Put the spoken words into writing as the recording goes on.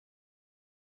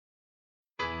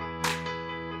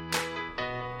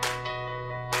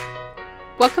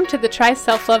Welcome to the Try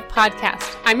Self-Love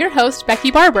podcast. I'm your host, Becky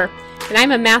Barber, and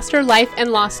I'm a master life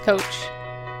and loss coach.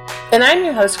 And I'm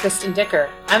your host, Kristen Dicker.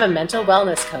 I'm a mental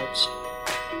wellness coach.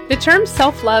 The term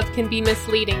self-love can be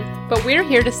misleading, but we're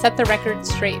here to set the record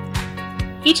straight.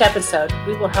 Each episode,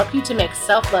 we will help you to make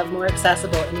self-love more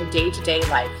accessible in your day-to-day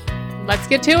life. Let's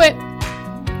get to it.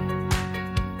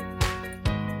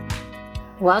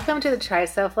 Welcome to the Try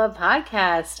Self-Love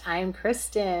podcast. I'm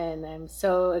Kristen. I'm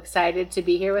so excited to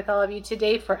be here with all of you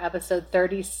today for episode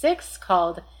 36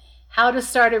 called How to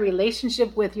Start a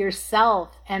Relationship with Yourself.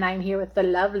 And I'm here with the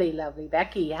lovely, lovely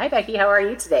Becky. Hi, Becky. How are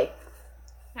you today?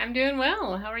 I'm doing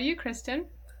well. How are you, Kristen?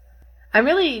 I'm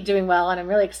really doing well, and I'm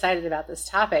really excited about this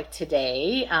topic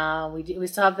today. We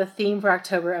still have the theme for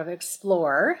October of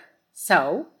Explore.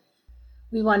 So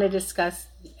we want to discuss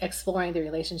exploring the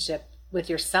relationship with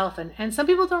yourself. And some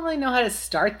people don't really know how to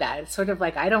start that. It's sort of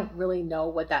like, I don't really know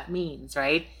what that means,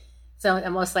 right? So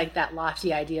almost like that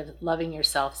lofty idea of loving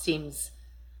yourself seems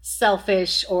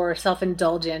selfish or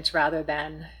self-indulgent rather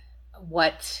than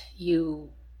what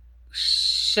you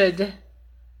should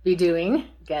be doing.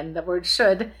 Again, the word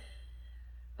should.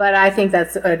 But I think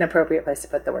that's an appropriate place to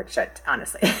put the word should,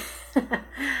 honestly.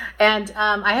 And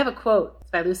I have a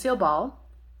quote by Lucille Ball.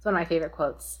 It's one of my favorite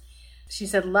quotes. She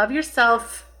said, love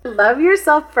yourself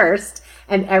first,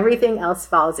 and everything else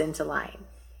falls into line.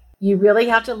 You really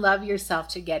have to love yourself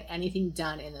to get anything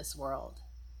done in this world.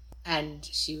 And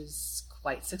she was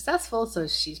quite successful, so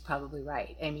she's probably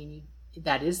right. I mean,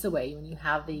 that is the way. When you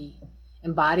have the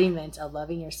embodiment of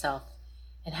loving yourself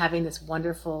and having this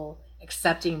wonderful,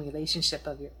 accepting relationship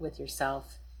with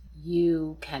yourself,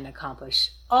 you can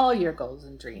accomplish all your goals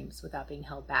and dreams without being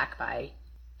held back by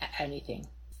anything.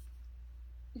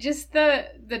 Just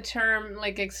the term,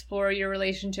 like, explore your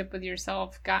relationship with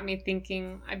yourself got me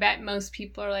thinking. I bet most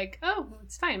people are like, oh,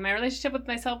 it's fine. My relationship with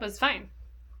myself is fine.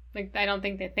 Like, I don't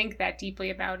think they think that deeply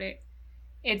about it.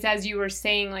 It's, as you were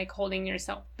saying, like holding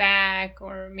yourself back,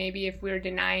 or maybe if we're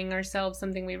denying ourselves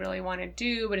something we really want to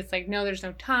do, but it's like, no, there's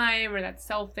no time, or that's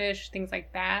selfish, things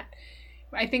like that.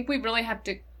 I think we really have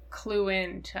to clue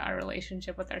into our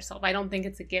relationship with ourselves. I don't think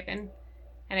it's a given.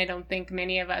 And I don't think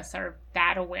many of us are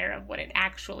that aware of what it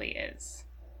actually is.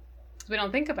 We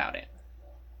don't think about it.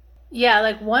 Yeah,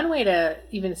 like one way to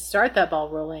even start that ball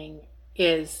rolling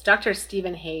is Dr.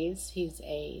 Stephen Hayes. He's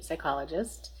a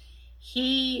psychologist.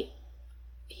 He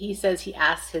says he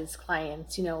asks his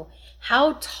clients,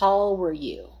 how tall were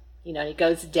you? And he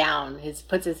goes down,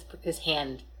 puts his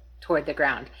hand toward the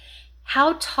ground.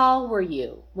 How tall were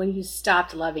you when you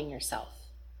stopped loving yourself?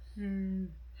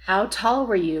 How tall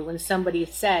were you when somebody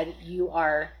said you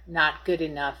are not good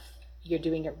enough, you're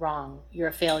doing it wrong, you're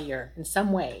a failure in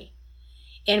some way?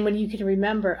 And when you can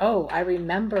remember, oh, I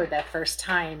remember that first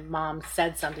time mom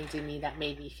said something to me that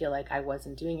made me feel like I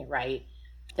wasn't doing it right,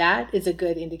 that is a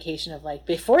good indication of, like,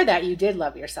 before that you did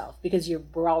love yourself, because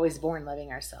we're always born loving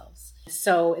ourselves.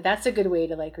 So that's a good way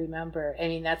to, like, remember. I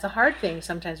mean, that's a hard thing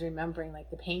sometimes, remembering,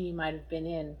 like, the pain you might have been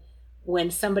in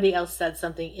when somebody else said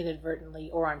something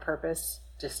inadvertently or on purpose,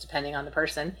 just depending on the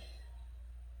person,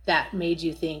 that made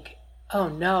you think, oh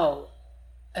no,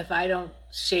 if I don't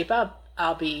shape up,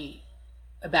 I'll be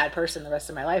a bad person the rest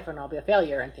of my life, and I'll be a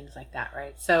failure, and things like that,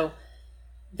 right? So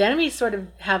then we sort of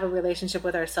have a relationship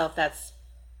with ourselves that's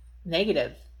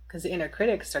negative, because the inner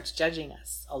critic starts judging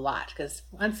us a lot. Because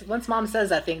once mom says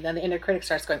that thing, then the inner critic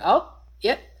starts going, oh,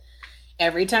 yep,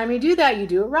 every time you do that, you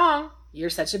do it wrong. You're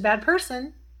such a bad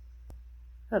person.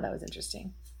 Oh, that was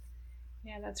interesting.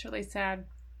 Yeah, that's really sad.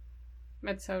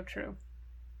 That's so true.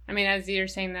 I mean, as you're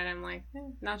saying that, I'm like,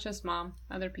 not just mom.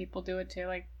 Other people do it too.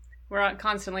 Like, we're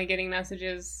constantly getting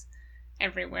messages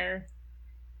everywhere.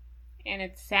 And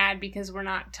it's sad because we're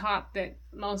not taught that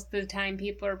most of the time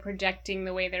people are projecting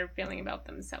the way they're feeling about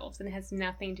themselves. And it has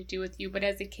nothing to do with you. But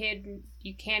as a kid,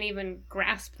 you can't even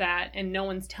grasp that. And no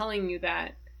one's telling you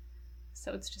that.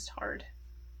 So it's just hard.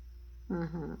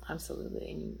 Mm-hmm,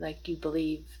 absolutely. And you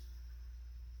believe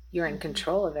you're in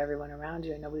control of everyone around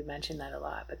you. I know we mentioned that a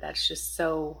lot, but that's just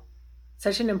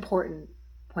such an important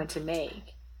point to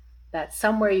make, that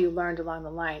somewhere you learned along the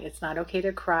line, it's not okay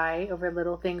to cry over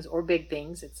little things or big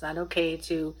things. It's not okay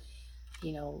to,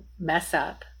 mess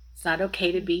up. It's not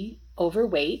okay to be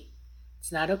overweight.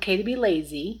 It's not okay to be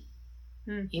lazy.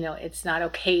 It's not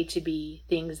okay to be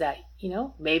things that,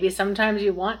 maybe sometimes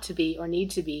you want to be or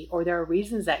need to be, or there are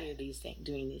reasons that you're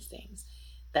doing these things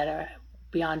that are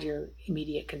beyond your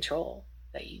immediate control,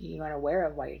 that you aren't aware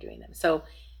of why you're doing them. So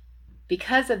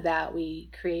because of that,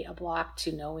 we create a block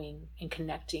to knowing and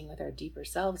connecting with our deeper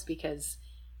selves, because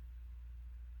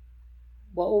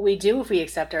what will we do if we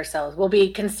accept ourselves? We'll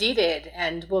be conceited,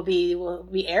 and we'll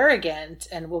be arrogant,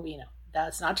 and we'll be,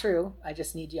 That's not true. I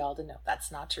just need y'all to know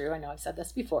that's not true. I know I've said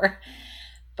this before,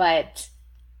 but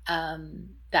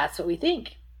that's what we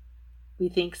think. We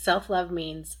think self-love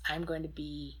means I'm going to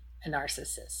be a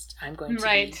narcissist. I'm going to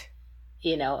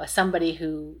be, somebody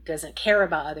who doesn't care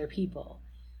about other people.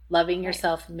 Loving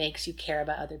yourself makes you care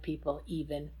about other people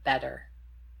even better.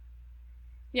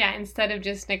 Yeah, instead of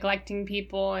just neglecting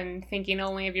people and thinking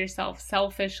only of yourself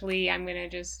selfishly, I'm going to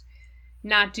just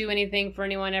not do anything for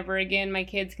anyone ever again. My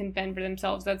kids can fend for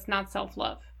themselves. That's not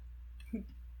self-love.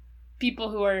 People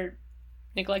who are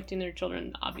neglecting their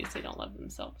children obviously don't love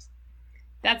themselves.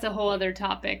 That's a whole other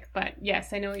topic, but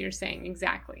yes, I know what you're saying.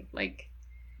 Exactly. Like,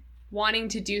 wanting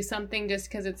to do something just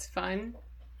because it's fun,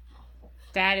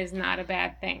 that is not a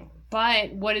bad thing.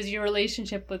 But what does your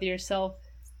relationship with yourself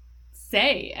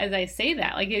say as I say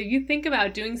that? Like, if you think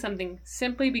about doing something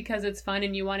simply because it's fun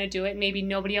and you want to do it, maybe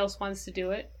nobody else wants to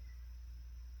do it,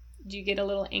 do you get a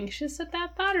little anxious at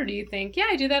that thought? Or do you think, yeah,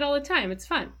 I do that all the time, it's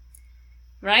fun?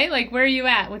 Right? Like, where are you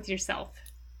at with yourself?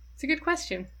 It's a good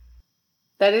question.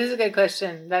 That is a good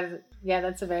question.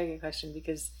 That's a very good question,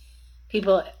 because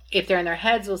people, if they're in their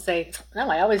heads, will say,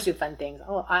 no, I always do fun things.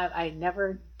 Oh, I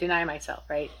never deny myself,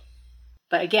 right?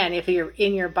 But again, if you're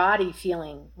in your body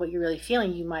feeling what you're really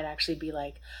feeling, you might actually be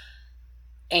like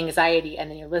anxiety,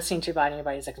 and then you're listening to your body, and your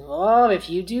body's like, oh, if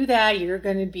you do that,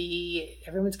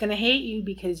 everyone's going to hate you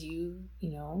because you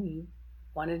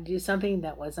wanted to do something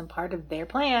that wasn't part of their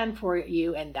plan for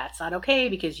you, and that's not okay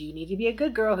because you need to be a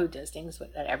good girl who does things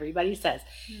that everybody says.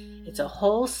 It's a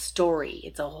whole story.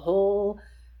 It's a whole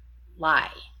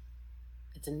lie.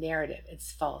 It's a narrative. It's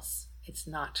false. It's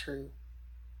not true.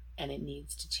 And it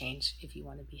needs to change if you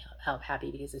want to be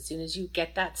happy, because as soon as you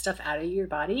get that stuff out of your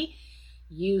body,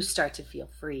 you start to feel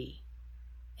free.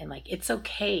 And like, it's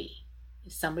okay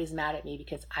if somebody's mad at me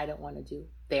because I don't want to do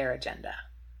their agenda.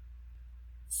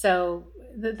 So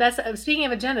that's, speaking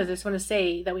of agendas, I just want to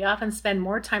say that we often spend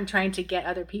more time trying to get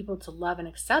other people to love and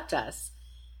accept us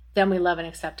than we love and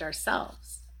accept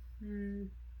ourselves.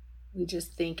 We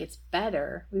just think it's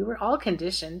better. We were all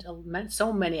conditioned,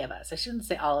 so many of us. I shouldn't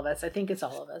say all of us. I think it's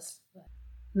all of us.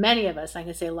 Many of us, I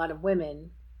can say a lot of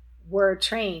women, were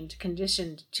trained,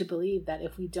 conditioned to believe that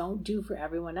if we don't do for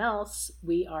everyone else,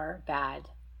 we are bad,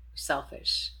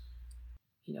 selfish.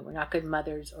 We're not good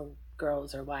mothers or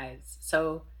girls or wives.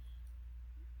 So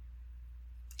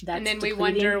that's and then depleting. We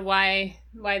wonder why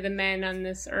the men on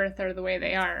this earth are the way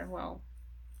they are. Well,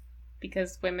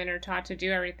 because women are taught to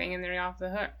do everything and they're off the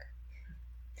hook.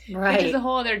 Right. Which is a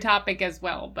whole other topic as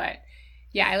well. But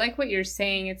yeah, I like what you're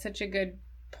saying. It's such a good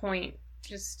point.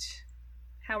 Just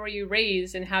how are you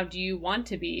raised, and how do you want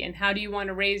to be, and how do you want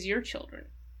to raise your children?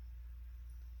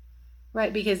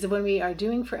 Right, because when we are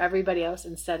doing for everybody else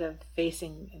instead of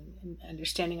facing and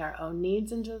understanding our own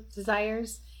needs and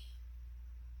desires,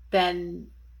 then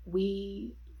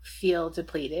we feel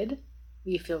depleted,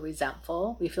 we feel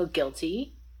resentful, we feel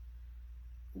guilty.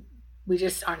 We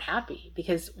just aren't happy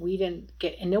because we didn't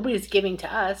get, and nobody's giving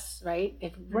to us, right?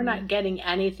 If we're not getting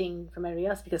anything from anybody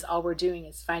else because all we're doing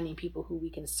is finding people who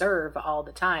we can serve all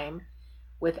the time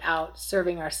without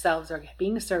serving ourselves or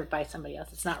being served by somebody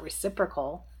else, it's not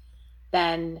reciprocal,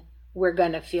 then we're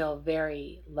going to feel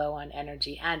very low on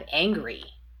energy and angry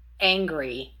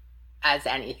as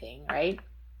anything, right?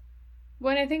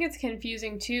 Well, and I think it's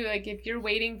confusing too. Like, if you're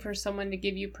waiting for someone to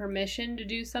give you permission to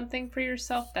do something for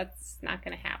yourself, that's not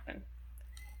going to happen.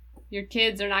 Your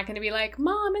kids are not going to be like,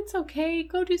 Mom, it's okay,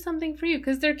 go do something for you,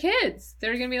 because they're kids.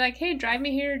 They're going to be like, hey, drive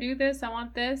me here, do this, I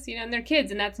want this, and they're kids,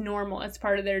 and that's normal. It's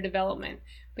part of their development.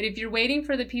 But if you're waiting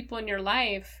for the people in your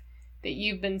life that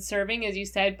you've been serving, as you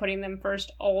said, putting them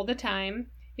first all the time,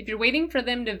 if you're waiting for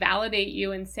them to validate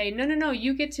you and say, no,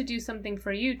 you get to do something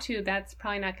for you too, that's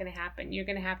probably not going to happen. You're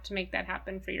going to have to make that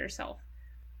happen for yourself.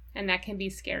 And that can be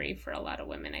scary for a lot of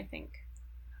women, I think.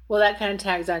 Well, that kind of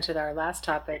tags onto our last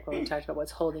topic where we talked about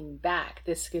what's holding back.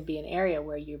 This could be an area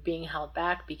where you're being held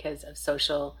back because of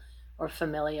social or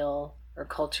familial or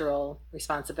cultural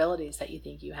responsibilities that you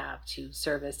think you have to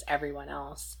service everyone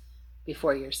else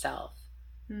before yourself.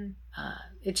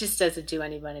 It just doesn't do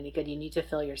anyone any good. You need to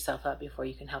fill yourself up before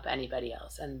you can help anybody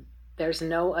else. And there's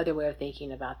no other way of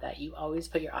thinking about that. You always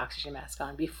put your oxygen mask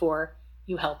on before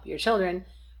you help your children.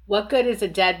 What good is a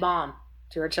dead mom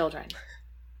to her children?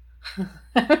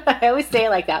 I always say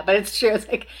it like that, but it's true. It's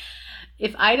like,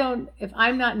 if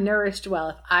I'm not nourished well,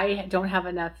 if I don't have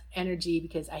enough energy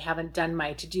because I haven't done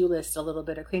my to-do list a little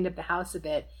bit or cleaned up the house a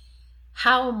bit,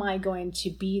 how am I going to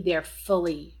be there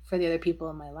fully for the other people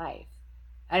in my life?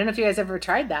 I don't know if you guys ever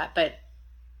tried that, but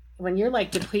when you're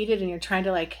like depleted and you're trying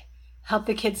to like help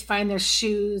the kids find their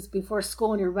shoes before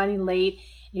school and you're running late.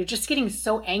 You're just getting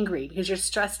so angry because you're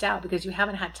stressed out because you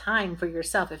haven't had time for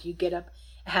yourself. If you get up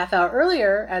a half hour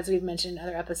earlier, as we've mentioned in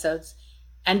other episodes,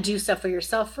 and do stuff for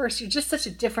yourself first, you're just such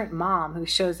a different mom who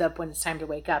shows up when it's time to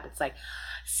wake up. It's like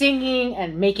singing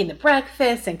and making the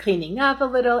breakfast and cleaning up a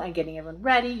little and getting everyone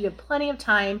ready. You have plenty of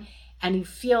time and you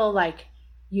feel like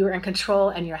you're in control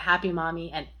and you're a happy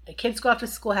mommy, and the kids go off to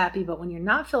school happy. But when you're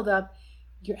not filled up,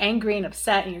 you're angry and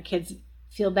upset, and your kids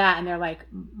feel that, and they're like,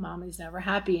 mommy's never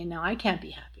happy and now I can't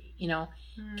be happy.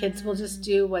 Kids will just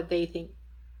do what they think.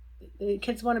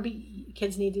 Kids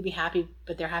need to be happy,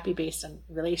 but they're happy based on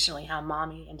relationally how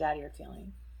mommy and daddy are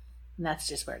feeling. And that's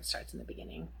just where it starts in the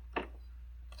beginning.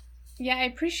 Yeah, I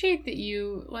appreciate that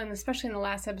you, and especially in the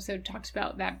last episode, talked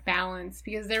about that balance,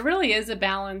 because there really is a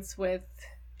balance with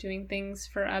doing things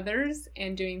for others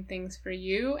and doing things for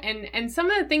you. And some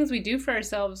of the things we do for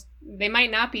ourselves, they might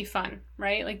not be fun,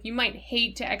 right? Like you might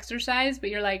hate to exercise,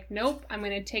 but you're like, nope, I'm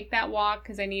going to take that walk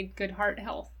because I need good heart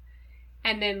health.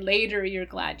 And then later you're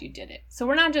glad you did it. So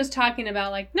we're not just talking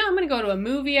about like, no, I'm going to go to a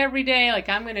movie every day. Like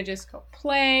I'm going to just go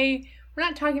play. We're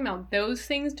not talking about those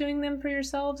things, doing them for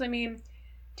yourselves. I mean,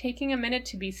 taking a minute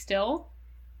to be still,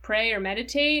 pray or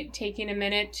meditate, taking a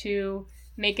minute to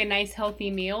make a nice healthy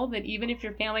meal that even if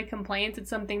your family complains, it's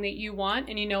something that you want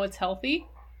and you know it's healthy.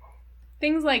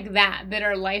 Things like that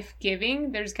are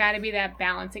life-giving. There's got to be that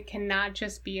balance. It cannot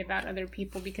just be about other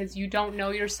people, because you don't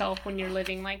know yourself when you're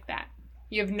living like that.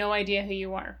 You have no idea who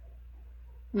you are.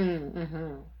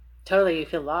 Mm-hmm. Totally, you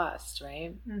feel lost,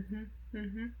 right? Mm-hmm.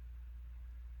 Mm-hmm.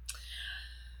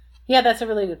 Yeah, that's a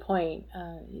really good point.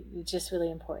 It's just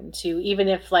really important too. Even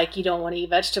if like you don't want to eat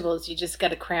vegetables, you just got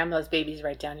to cram those babies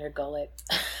right down your gullet.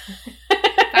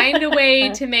 Find a way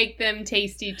to make them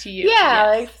tasty to you.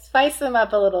 Yeah, yes. Like spice them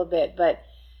up a little bit, but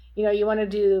you want to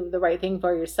do the right thing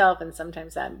for yourself, and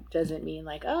sometimes that doesn't mean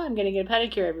like, oh, I'm going to get a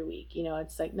pedicure every week.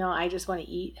 It's like, no, I just want to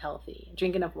eat healthy,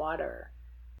 drink enough water,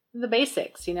 the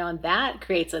basics, and that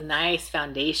creates a nice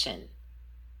foundation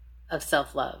of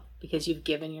self-love, because you've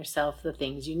given yourself the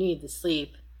things you need: the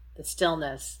sleep, the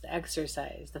stillness, the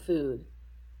exercise, the food.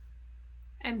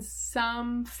 And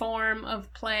some form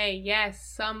of play. Yes,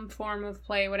 some form of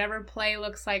play. Whatever play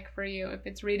looks like for you. If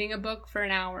it's reading a book for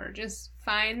an hour, just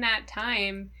find that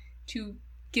time to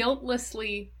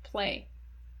guiltlessly play.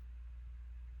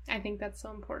 I think that's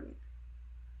so important.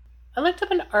 I looked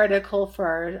up an article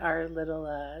for our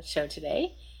little show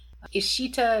today.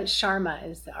 Ishita Sharma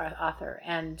is the author.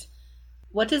 And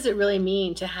what does it really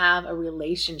mean to have a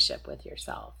relationship with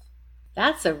yourself?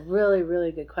 That's a really,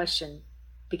 really good question,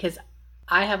 because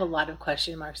I have a lot of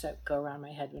question marks that go around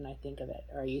my head when I think of it,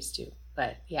 or I used to.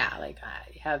 But yeah, like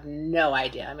I have no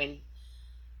idea. I mean,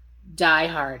 die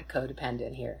hard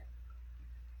codependent here.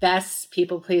 Best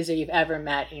people pleaser you've ever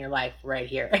met in your life right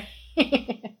here.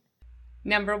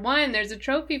 Number one, there's a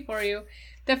trophy for you.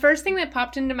 The first thing that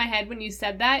popped into my head when you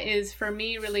said that is, for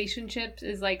me, relationships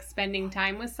is like spending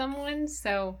time with someone.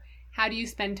 So how do you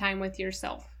spend time with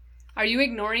yourself? Are you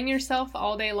ignoring yourself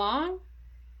all day long?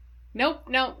 Nope.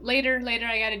 Later,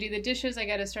 I got to do the dishes. I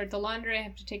got to start the laundry. I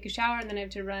have to take a shower, and then I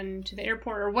have to run to the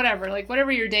airport or whatever. Like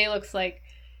whatever your day looks like.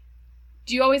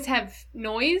 Do you always have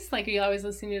noise? Like, are you always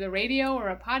listening to the radio or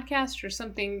a podcast or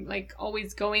something, like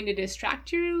always going to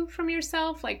distract you from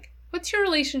yourself? Like, what's your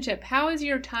relationship? How is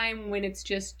your time when it's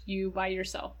just you by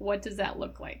yourself? What does that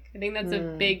look like? I think that's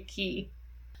a big key.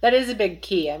 That is a big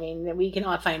key. I mean, we can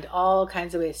all find all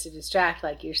kinds of ways to distract,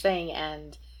 like you're saying,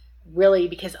 and really,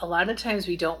 because a lot of times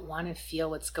we don't want to feel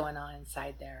what's going on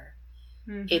inside there.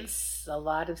 Mm-hmm. It's a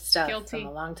lot of stuff from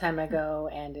a long time ago,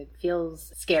 and it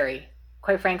feels scary.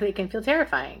 Quite frankly, it can feel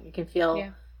terrifying. It can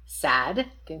feel sad. It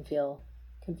can feel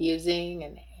confusing,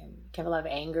 and can have a lot of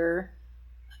anger,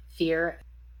 fear,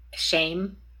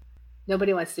 shame.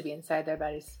 Nobody wants to be inside their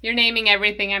bodies. You're naming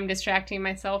everything I'm distracting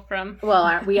myself from.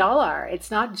 Well, we all are.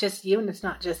 It's not just you, and it's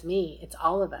not just me. It's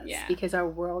all of us. Yeah. Because our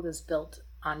world is built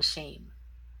on shame.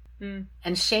 Mm.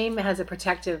 And shame has a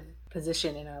protective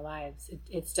position in our lives.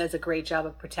 It does a great job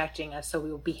of protecting us, so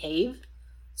we will behave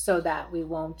so that we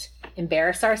won't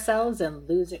embarrass ourselves and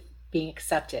lose it being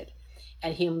accepted.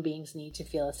 And human beings need to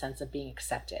feel a sense of being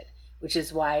accepted, which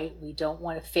is why we don't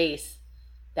want to face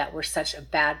that we're such a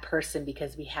bad person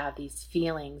because we have these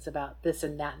feelings about this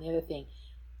and that and the other thing.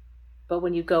 But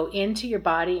when you go into your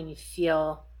body and you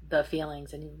feel the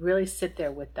feelings and you really sit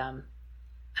there with them,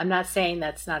 I'm not saying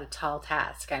that's not a tall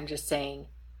task. I'm just saying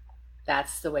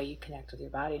that's the way you connect with your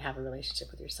body and have a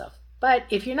relationship with yourself. But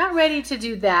if you're not ready to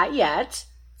do that yet,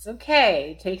 it's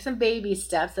okay. Take some baby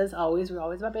steps. As always, we're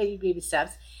always about baby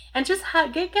steps. And just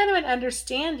get kind of an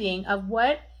understanding of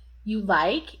what you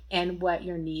like and what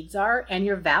your needs are and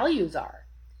your values are.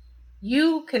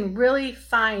 You can really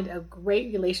find a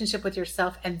great relationship with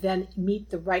yourself and then meet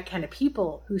the right kind of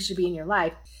people who should be in your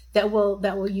life that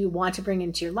will you want to bring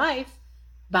into your life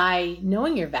by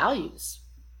knowing your values.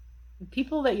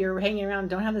 People that you're hanging around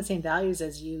don't have the same values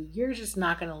as you. You're just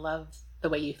not going to love the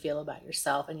way you feel about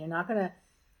yourself, and you're not going to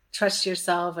trust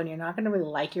yourself, and you're not going to really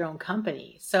like your own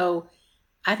company. So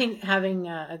I think having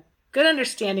a good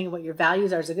understanding of what your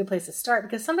values are is a good place to start,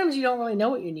 because sometimes you don't really know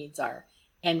what your needs are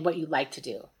and what you like to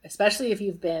do, especially if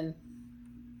you've been,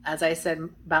 as I said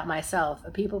about myself,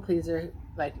 a people pleaser.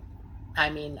 Like, I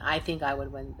mean, I think I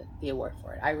would win the award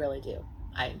for it. I really do.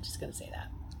 I'm just going to say that.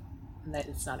 And that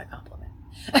it's not a compliment.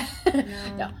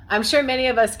 No, I'm sure many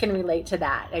of us can relate to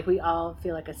that. Like, we all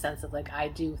feel like a sense of like, I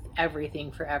do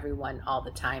everything for everyone all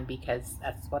the time because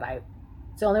it's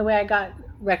the only way I got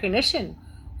recognition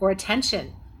or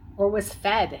attention or was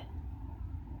fed.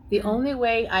 The only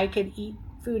way I could eat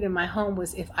food in my home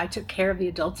was if I took care of the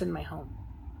adults in my home.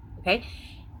 Okay?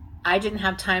 I didn't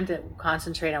have time to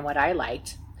concentrate on what I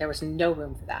liked. There was no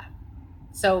room for that.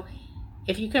 So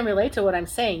if you can relate to what I'm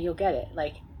saying, you'll get it.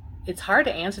 Like, it's hard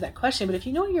to answer that question, but if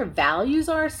you know what your values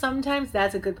are, sometimes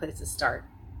that's a good place to start.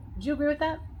 Would you agree with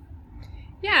that?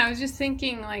 Yeah, I was just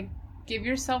thinking, like, give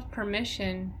yourself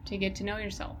permission to get to know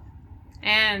yourself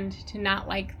and to not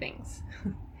like things.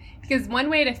 Because one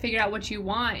way to figure out what you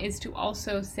want is to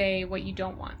also say what you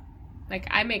don't want. Like,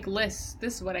 I make lists.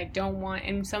 This is what I don't want.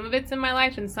 And some of it's in my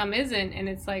life and some isn't. And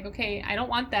it's like, okay, I don't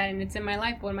want that and it's in my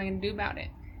life. What am I going to do about it?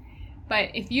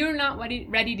 But if you're not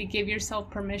ready to give yourself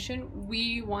permission,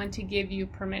 we want to give you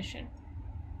permission.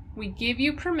 We give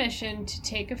you permission to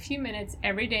take a few minutes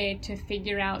every day to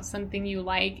figure out something you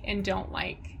like and don't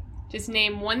like. Just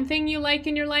name one thing you like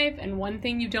in your life and one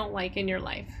thing you don't like in your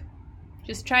life.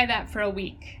 Just try that for a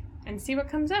week and see what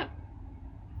comes up.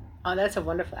 Oh, that's a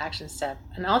wonderful action step.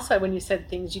 And also, when you said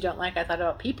things you don't like, I thought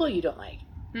about people you don't like.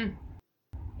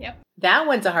 Yep. That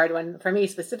one's a hard one for me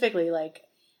specifically. Like,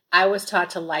 I was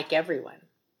taught to like everyone,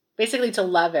 basically to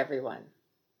love everyone,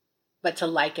 but to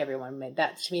like everyone.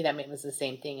 That, to me, that was the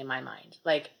same thing in my mind.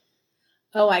 Like,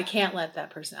 oh, I can't let that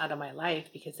person out of my life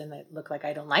because then it look like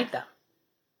I don't like them.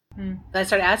 But I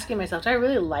started asking myself, do I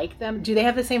really like them? Do they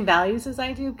have the same values as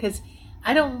I do? Because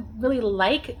I don't really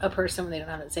like a person when they don't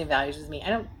have the same values as me.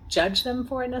 I don't judge them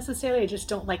for it necessarily. I just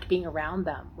don't like being around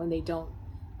them when we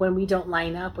don't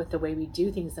line up with the way we do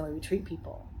things, the way we treat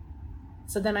people.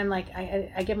 So then I'm like,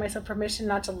 I give myself permission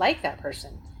not to like that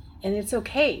person. And it's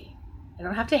okay. I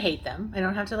don't have to hate them. I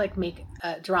don't have to like make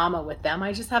a drama with them.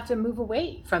 I just have to move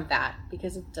away from that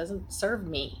because it doesn't serve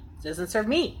me. It doesn't serve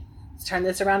me. Let's turn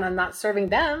this around. I'm not serving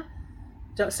them.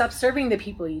 Don't stop serving the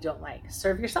people you don't like.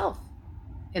 Serve yourself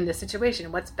in this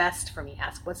situation. What's best for me?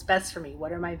 Ask what's best for me.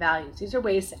 What are my values? These are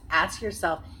ways to ask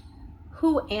yourself,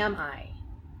 who am I?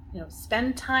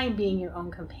 Spend time being your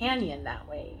own companion that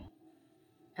way.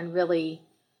 And really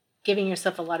giving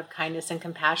yourself a lot of kindness and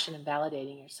compassion and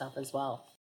validating yourself as well.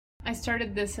 I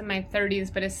started this in my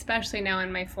 30s, but especially now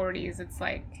in my 40s, it's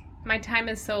like my time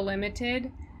is so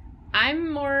limited.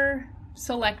 I'm more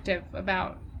selective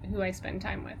about who I spend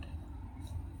time with.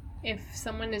 If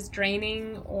someone is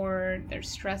draining or they're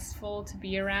stressful to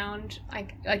be around,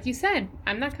 like you said,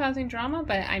 I'm not causing drama,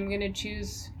 but I'm going to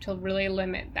choose to really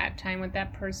limit that time with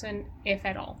that person, if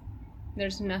at all.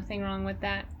 There's nothing wrong with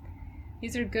that.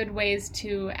 These are good ways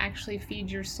to actually feed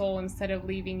your soul instead of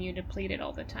leaving you depleted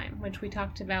all the time, which we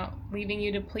talked about. Leaving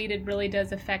you depleted really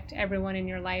does affect everyone in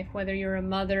your life, whether you're a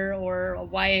mother or a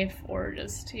wife or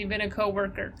just even a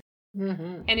coworker.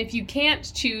 And if you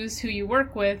can't choose who you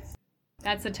work with,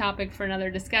 that's a topic for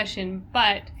another discussion,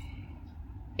 but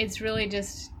it's really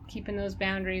just keeping those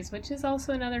boundaries, which is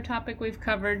also another topic we've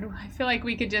covered. I feel like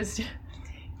we could just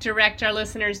direct our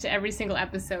listeners to every single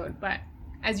episode, but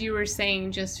as you were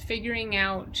saying, just figuring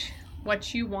out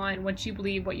what you want, what you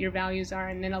believe, what your values are,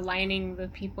 and then aligning the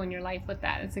people in your life with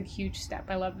that. It's a huge step.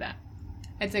 I love that.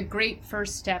 It's a great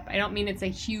first step. I don't mean it's a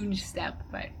huge step,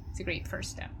 but it's a great first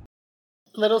step.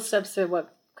 Little steps are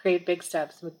what create big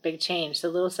steps with big change. So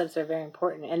little steps are very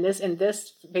important. And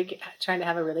this big, trying to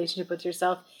have a relationship with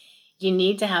yourself, you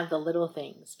need to have the little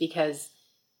things because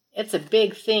it's a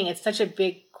big thing. It's such a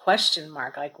big question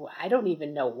mark. Like, I don't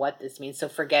even know what this means. So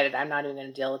forget it. I'm not even going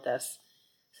to deal with this.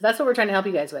 So that's what we're trying to help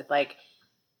you guys with. Like,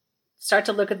 start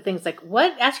to look at things like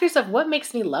ask yourself, what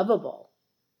makes me lovable?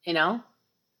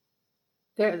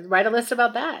 Write a list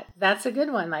about that. That's a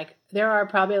good one. Like, there are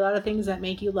probably a lot of things that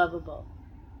make you lovable.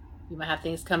 You might have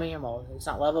things coming your mold. It's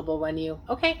not lovable when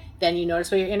okay, then you notice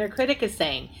what your inner critic is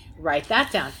saying. Write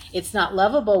that down. It's not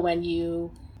lovable when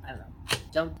you,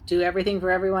 don't do everything for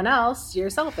everyone else. You're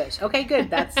selfish. Okay, good.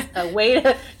 That's a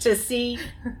way to see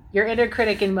your inner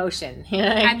critic in motion.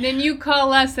 And then you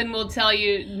call us and we'll tell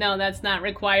you, no, that's not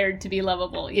required to be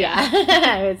lovable.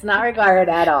 Yeah. It's not required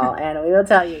at all. And we will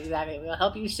tell you exactly. We'll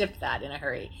help you shift that in a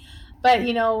hurry. But,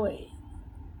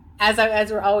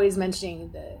 as we're always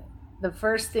mentioning, the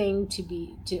first thing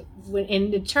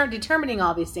in determining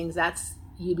all these things, that's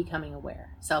you becoming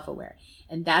aware, self-aware.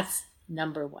 And that's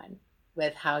number one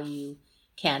with how you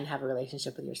can have a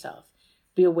relationship with yourself.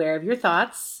 Be aware of your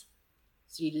thoughts.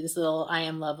 So you do this little I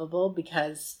am lovable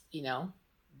because,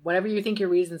 whatever you think your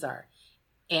reasons are.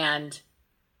 And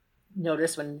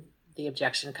notice when the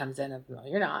objection comes in of, no,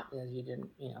 you're not, because you didn't,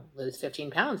 lose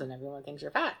 15 pounds and everyone thinks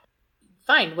you're fat.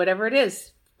 Fine, whatever it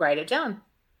is, write it down.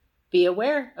 Be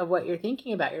aware of what you're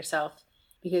thinking about yourself,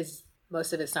 because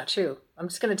most of it's not true. I'm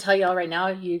just going to tell you all right now,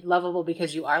 you're lovable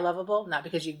because you are lovable, not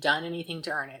because you've done anything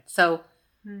to earn it. So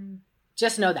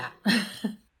just know that.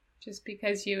 Just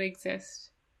because you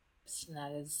exist. And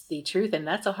that is the truth. And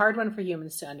that's a hard one for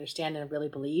humans to understand and really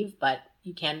believe, but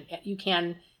you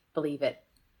can believe it.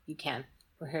 You can.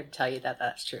 We're here to tell you that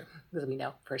that's true, because we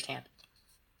know firsthand.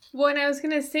 Well, and I was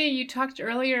going to say, you talked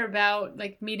earlier about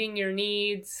like meeting your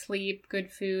needs, sleep, good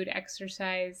food,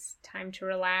 exercise, time to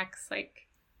relax. Like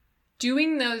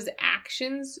doing those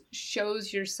actions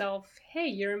shows yourself, hey,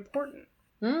 you're important.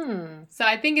 So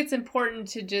I think it's important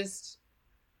to just,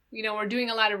 we're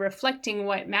doing a lot of reflecting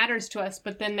what matters to us,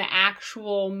 but then the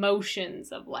actual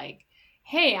motions of like,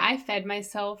 hey, I fed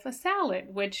myself a salad,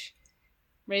 which,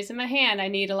 raising my hand, I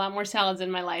need a lot more salads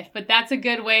in my life. But that's a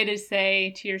good way to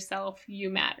say to yourself, you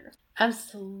matter.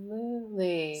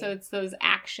 Absolutely. So it's those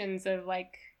actions of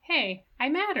like, hey, I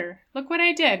matter. Look what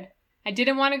I did. I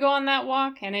didn't want to go on that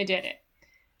walk, and I did it.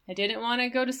 I didn't want to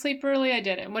go to sleep early, I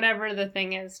did it. Whatever the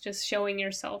thing is, just showing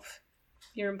yourself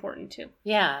you're important too.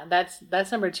 Yeah,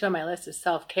 that's number 2 on my list is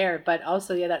self-care. But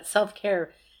also, that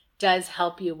self-care does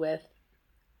help you with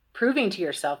proving to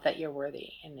yourself that you're worthy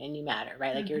and you matter,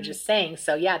 right? Like you were just saying.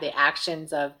 So the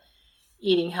actions of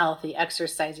eating healthy,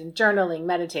 exercising, journaling,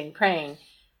 meditating, praying,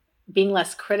 being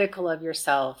less critical of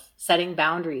yourself, setting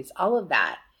boundaries, all of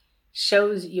that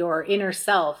shows your inner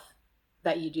self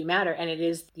that you do matter. And it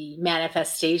is the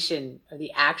manifestation or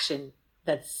the action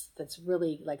that's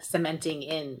really like cementing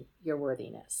in your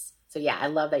worthiness. So I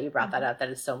love that you brought that up. That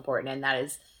is so important. And that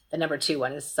is the number 2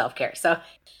 one is self-care. So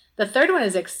the third one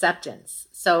is acceptance.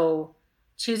 So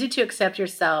choosing to accept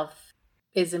yourself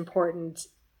is important,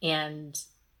 and,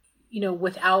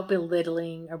 without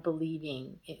belittling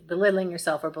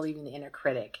yourself or believing the inner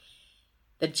critic,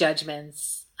 the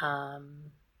judgments.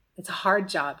 It's a hard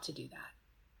job to do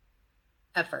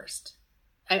that at first.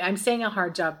 I'm saying a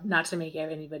hard job not to make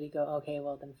anybody go, okay,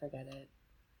 well then forget it.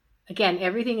 Again,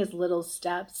 everything is little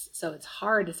steps. So it's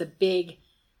hard. It's a big,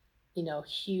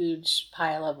 huge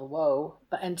pile of woe,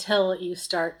 but until you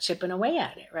start chipping away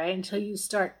at it, right? Until you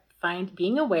start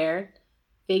being aware,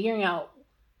 figuring out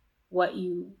what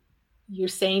you're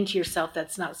saying to yourself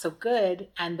that's not so good,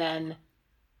 and then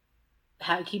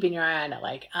keeping your eye on it,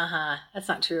 like, that's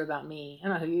not true about me. I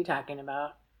don't know who you're talking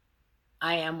about.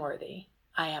 I am worthy.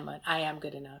 I am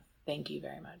good enough. Thank you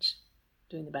very much.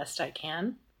 Doing the best I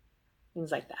can.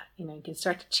 Things like that. You can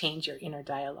start to change your inner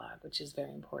dialogue, which is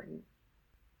very important.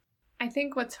 I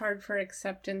think what's hard for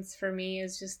acceptance for me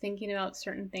is just thinking about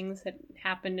certain things that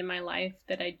happened in my life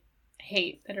that I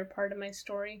hate, that are part of my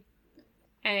story,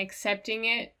 and accepting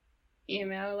it.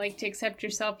 Like to accept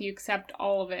yourself, you accept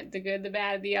all of it, the good, the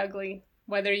bad, the ugly,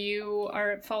 whether you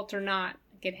are at fault or not.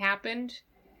 Like it happened.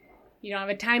 You don't have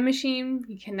a time machine.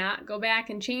 You cannot go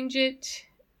back and change it.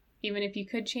 Even if you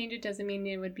could change it, doesn't mean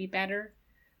it would be better.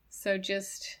 So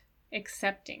just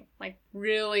accepting, like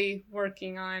really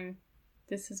working on,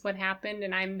 this is what happened,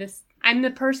 and I'm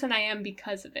the person I am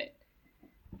because of it.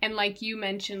 And like you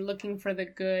mentioned, looking for the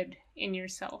good in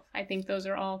yourself. I think those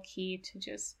are all key to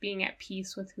just being at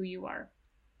peace with who you are.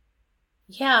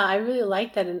 Yeah, I really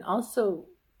like that. And also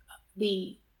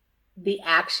the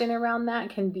action around that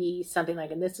can be something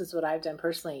like, and this is what I've done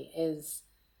personally, is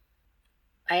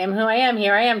I am who I am,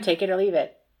 here I am, take it or leave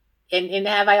it. And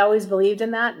have I always believed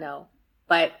in that? No.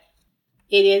 But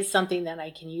it is something that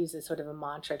I can use as sort of a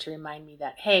mantra to remind me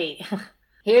that, hey,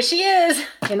 here she is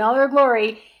in all her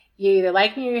glory. You either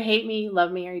like me or you hate me,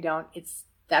 love me or you don't.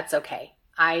 That's okay.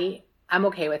 I'm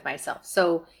okay with myself.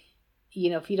 So,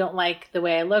 if you don't like the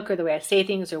way I look or the way I say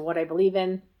things or what I believe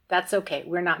in, that's okay.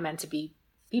 We're not meant to be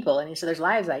people in each other's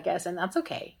lives, I guess, and that's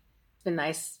okay. It's been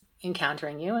nice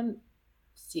encountering you, and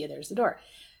see you, there's the door.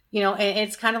 And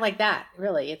it's kind of like that,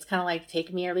 really. It's kind of like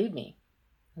take me or leave me.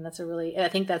 And I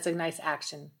think that's a nice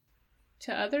action.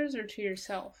 To others or to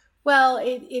yourself? Well,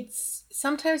 it's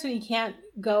sometimes when you can't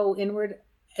go inward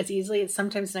as easily, it's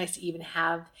sometimes nice to even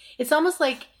have. It's almost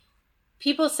like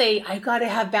people say, I've got to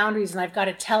have boundaries and I've got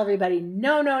to tell everybody,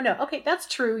 no, no, no. Okay, that's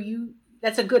true.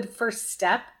 That's a good first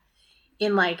step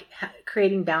in like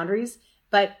creating boundaries.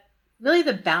 But really,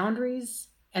 the boundaries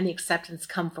and the acceptance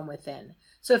come from within.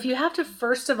 So if you have to,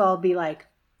 first of all, be like,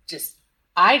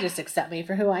 I just accept me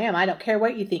for who I am. I don't care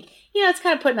what you think. It's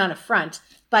kind of putting on a front.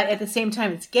 But at the same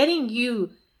time, it's getting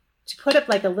you to put up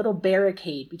like a little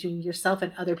barricade between yourself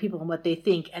and other people and what they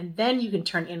think. And then you can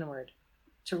turn inward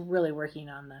to really working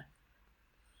on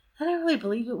I don't really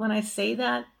believe it when I say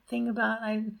that thing about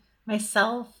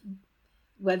myself,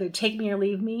 whether take me or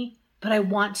leave me, but I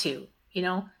want to,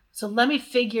 So let me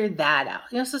figure that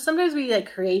out. So sometimes we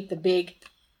like create the big,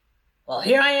 well,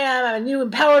 here I am, I'm a new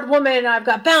empowered woman, I've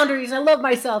got boundaries, I love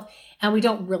myself, and we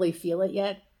don't really feel it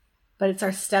yet. But it's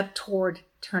our step toward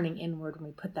turning inward when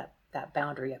we put that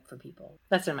boundary up for people.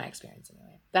 That's in my experience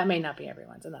anyway. That may not be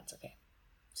everyone's, and that's okay.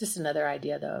 Just another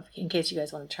idea, though, in case you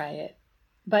guys want to try it.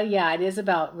 But yeah, it is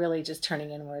about really just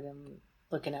turning inward and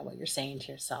looking at what you're saying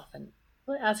to yourself and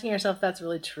really asking yourself if that's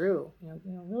really true.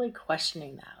 Really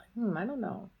questioning that. Like, I don't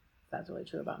know if that's really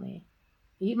true about me.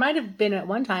 It might have been at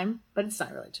one time, but it's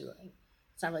not really true.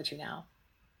 It's not really true now.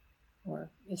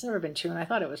 Or it's never been true and I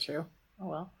thought it was true. Oh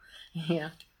well. Yeah.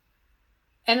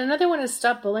 And another one is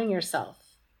stop bullying yourself.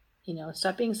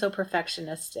 Stop being so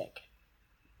perfectionistic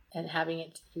and having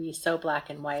it be so black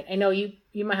and white. I know you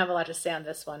might have a lot to say on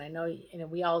this one. I know,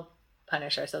 we all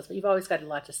punish ourselves, but you've always got a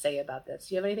lot to say about this.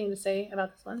 Do you have anything to say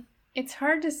about this one? It's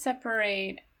hard to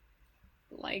separate,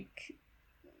 like,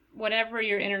 whatever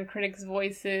your inner critic's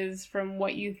voice is from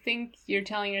what you think you're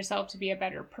telling yourself to be a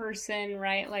better person,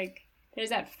 right? Like, there's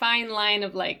that fine line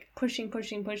of, like, pushing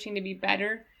to be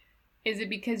better. Is it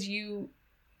because you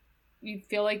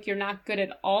feel like you're not good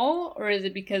at all? Or is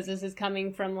it because this is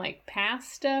coming from, like,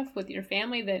 past stuff with your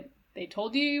family that they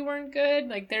told you weren't good?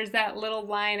 Like, there's that little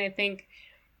line. I think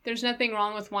there's nothing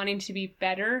wrong with wanting to be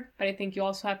better, but I think you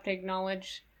also have to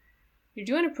acknowledge you're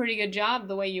doing a pretty good job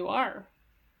the way you are.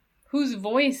 Whose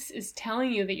voice is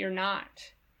telling you that you're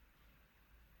not?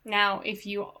 Now, if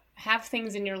you have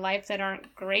things in your life that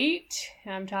aren't great,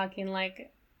 and I'm talking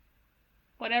like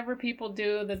whatever people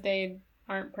do that they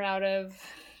aren't proud of,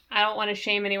 I don't want to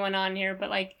shame anyone on here, but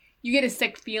like you get a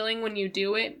sick feeling when you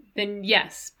do it, then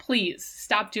yes, please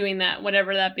stop doing that.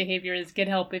 Whatever that behavior is, get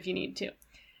help if you need to.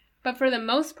 But for the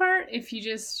most part, if you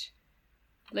just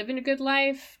living a good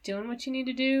life, doing what you need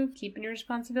to do, keeping your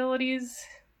responsibilities,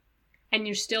 and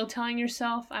you're still telling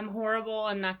yourself, I'm horrible,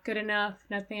 I'm not good enough,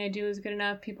 nothing I do is good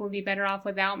enough, people would be better off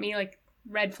without me, like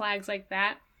red flags like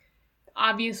that,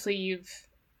 obviously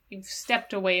you've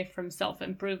stepped away from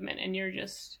self-improvement and you're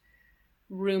just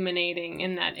ruminating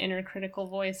in that inner critical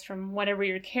voice from whatever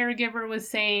your caregiver was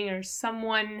saying or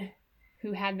someone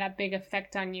who had that big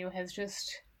effect on you has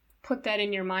just put that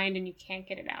in your mind and you can't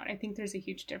get it out. I think there's a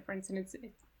huge difference, and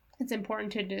it's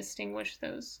important to distinguish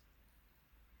those.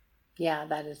 Yeah,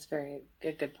 that is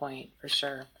a good point for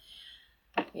sure.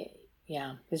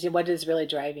 Yeah, because what is really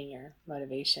driving your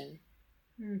motivation?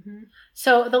 Mm-hmm.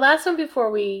 So the last one before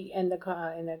we end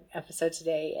the episode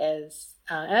today is,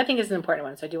 and I think it's an important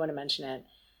one, so I do want to mention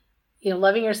it.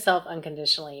 Loving yourself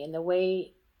unconditionally, and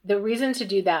the reason to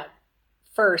do that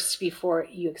first before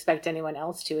you expect anyone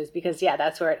else to is because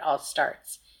that's where it all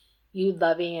starts. You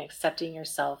loving and accepting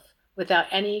yourself without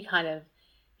any kind of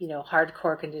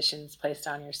hardcore conditions placed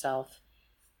on yourself.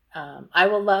 I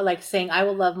will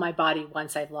love my body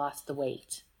once I've lost the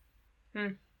weight.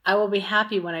 I will be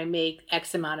happy when I make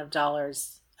X amount of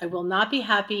dollars. I will not be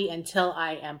happy until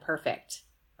I am perfect,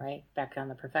 right? Back on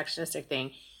the perfectionistic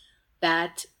thing.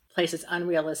 That places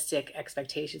unrealistic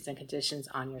expectations and conditions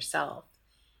on yourself.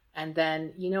 And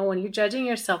then, when you're judging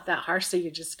yourself that harshly, you're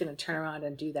just going to turn around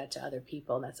and do that to other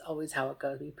people. And that's always how it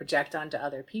goes. We project onto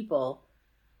other people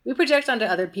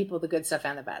the good stuff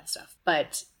and the bad stuff.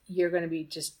 But you're going to be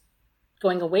just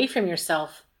going away from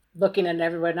yourself, looking at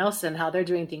everyone else and how they're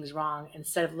doing things wrong,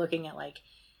 instead of looking at like,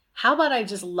 how about I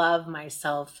just love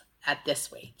myself at this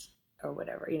weight or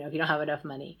whatever, if you don't have enough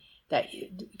money,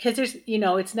 because there's,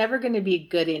 it's never going to be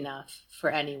good enough for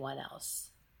anyone else,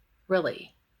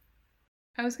 really.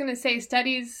 I was going to say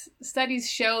studies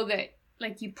show that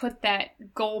like you put that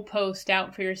goalpost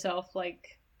out for yourself,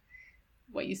 like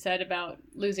what you said about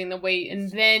losing the weight, and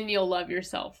then you'll love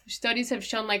yourself. Studies have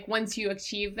shown like once you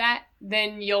achieve that,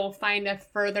 then you'll find a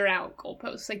further out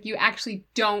goalpost. Like you actually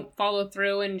don't follow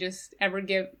through and just ever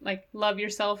love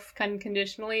yourself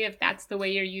unconditionally if that's the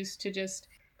way you're used to just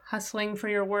hustling for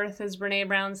your worth, as Brene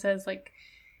Brown says. Like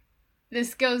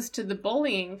this goes to the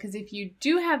bullying, because if you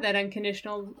do have that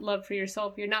unconditional love for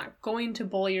yourself, you're not going to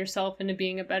bully yourself into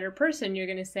being a better person. You're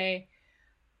going to say,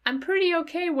 I'm pretty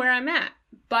okay where I'm at,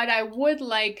 but I would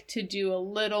like to do a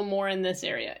little more in this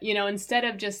area. You know, instead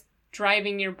of just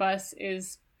driving your bus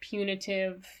is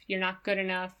punitive, you're not good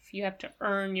enough, you have to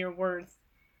earn your worth.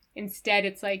 Instead,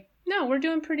 it's like, no, we're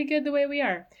doing pretty good the way we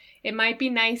are. It might be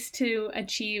nice to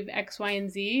achieve X, Y, and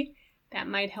Z. That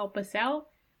might help us out,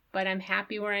 but I'm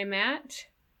happy where I'm at.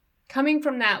 Coming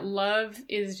from that love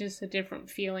is just a different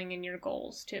feeling in your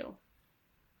goals, too.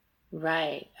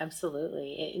 Right,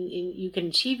 absolutely. You can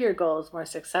achieve your goals more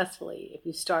successfully if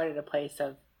you start at a place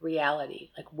of reality,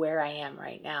 like where I am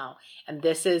right now. And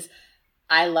this is,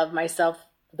 I love myself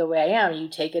the way I am. You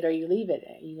take it or you leave it.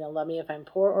 You're going to love me if I'm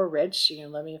poor or rich. You're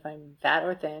going to love me if I'm fat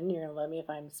or thin. You're going to love me if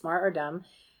I'm smart or dumb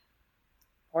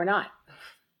or not.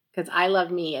 Because I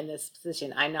love me in this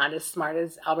position. I'm not as smart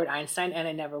as Albert Einstein, and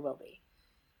I never will be.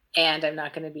 And I'm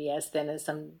not going to be as thin as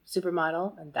some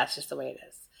supermodel, and that's just the way it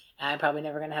is. And I'm probably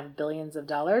never going to have billions of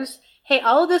dollars. Hey,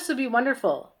 all of this would be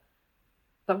wonderful.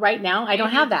 But right now, I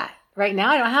don't have that. Right now,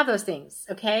 I don't have those things,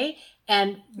 okay?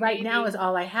 And right now is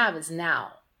all I have is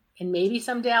now. And maybe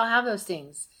someday I'll have those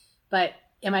things. But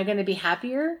am I going to be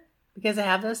happier because I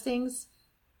have those things?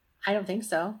 I don't think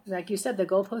so. Like you said, the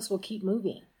goalposts will keep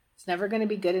moving. It's never going to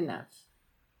be good enough.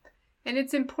 And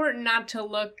it's important not to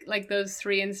look like those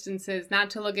three instances, not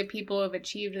to look at people who have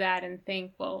achieved that and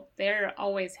think, well, they're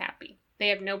always happy. They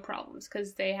have no problems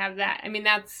because they have that. I mean,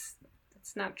 that's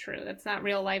not true. That's not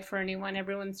real life for anyone.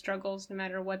 Everyone struggles no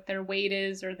matter what their weight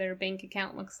is or their bank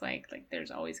account looks like. Like,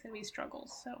 there's always going to be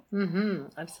struggles. So,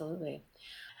 absolutely.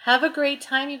 Have a great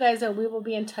time, you guys, and we will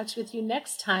be in touch with you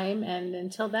next time. And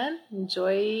until then,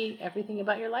 enjoy everything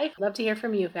about your life. Love to hear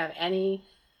from you if you have any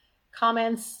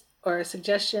comments or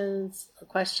suggestions or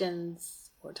questions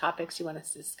or topics you want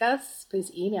us to discuss. Please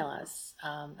email us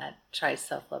at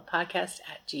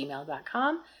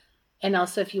tryselflovepodcast@gmail.com. And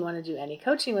also, if you want to do any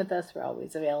coaching with us, we're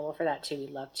always available for that too.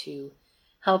 We'd love to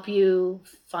help you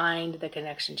find the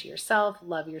connection to yourself,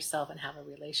 love yourself, and have a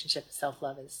relationship.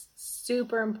 Self-love is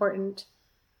super important,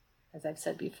 as I've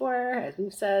said before, as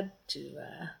we've said, to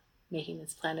making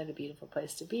this planet a beautiful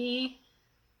place to be.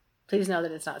 Please know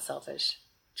that it's not selfish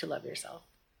to love yourself.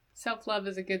 Self-love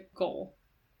is a good goal.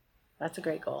 That's a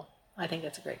great goal. I think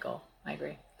it's a great goal. I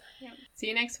agree. Yeah. See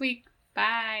you next week.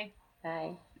 Bye.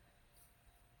 Bye.